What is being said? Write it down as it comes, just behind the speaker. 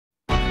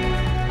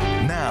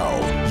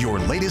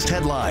latest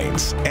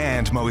headlines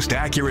and most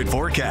accurate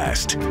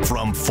forecast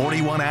from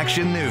 41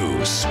 Action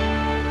News.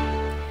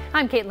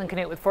 I'm Caitlin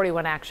Canute with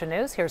 41 Action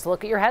News. Here's a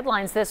look at your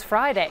headlines this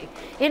Friday.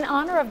 In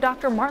honor of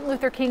Dr. Martin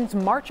Luther King's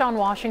March on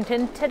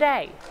Washington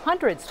today,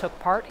 hundreds took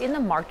part in the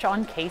March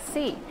on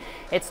KC.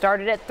 It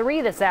started at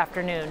 3 this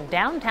afternoon,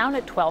 downtown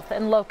at 12th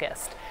and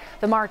Locust.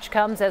 The march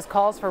comes as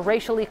calls for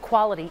racial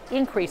equality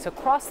increase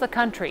across the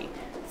country.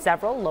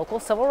 Several local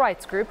civil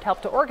rights groups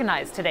helped to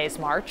organize today's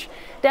march.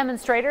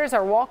 Demonstrators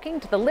are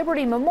walking to the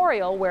Liberty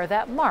Memorial where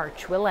that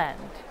march will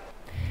end.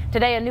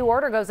 Today, a new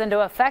order goes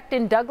into effect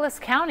in Douglas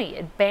County.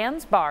 It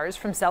bans bars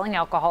from selling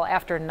alcohol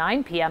after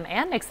 9 p.m.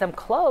 and makes them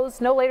close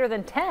no later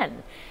than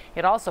 10.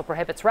 It also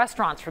prohibits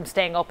restaurants from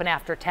staying open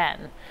after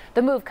 10.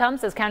 The move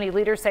comes as county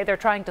leaders say they're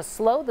trying to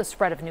slow the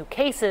spread of new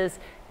cases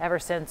ever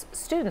since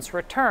students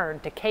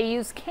returned to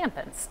KU's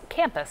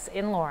campus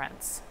in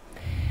Lawrence.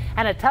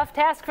 And a tough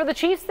task for the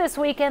Chiefs this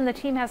weekend. The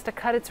team has to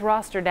cut its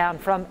roster down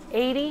from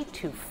 80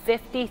 to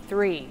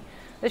 53.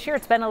 This year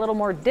it's been a little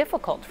more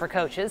difficult for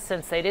coaches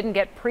since they didn't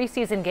get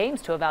preseason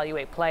games to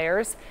evaluate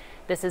players.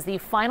 This is the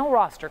final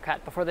roster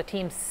cut before the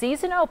team's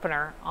season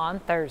opener on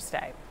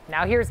Thursday.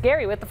 Now here's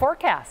Gary with the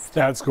forecast.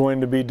 That's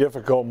going to be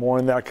difficult. More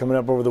on that coming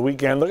up over the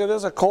weekend. Look at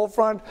this, a cold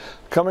front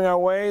coming our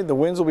way. The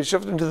winds will be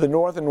shifting to the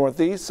north and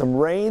northeast. Some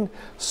rain,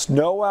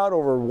 snow out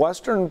over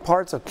western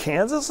parts of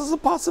Kansas is a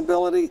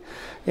possibility.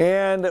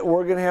 And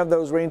we're going to have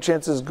those rain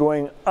chances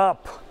going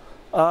up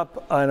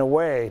and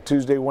away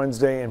Tuesday,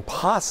 Wednesday, and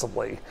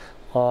possibly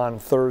on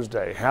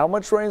Thursday. How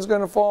much rain is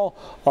going to fall?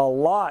 A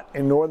lot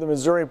in northern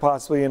Missouri,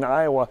 possibly in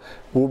Iowa.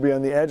 We'll be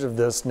on the edge of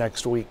this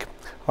next week.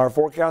 Our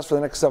forecast for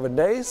the next 7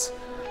 days,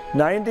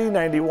 90,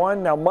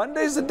 91. Now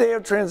Monday's the day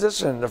of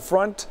transition. The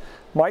front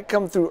might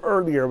come through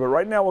earlier, but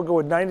right now we'll go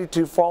with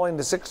 92 falling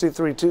to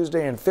 63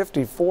 Tuesday and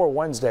 54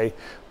 Wednesday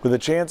with a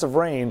chance of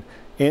rain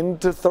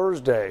into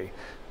Thursday.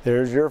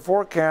 There's your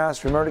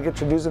forecast. Remember to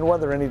get your news and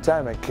weather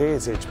anytime at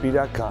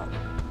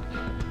KSHB.com.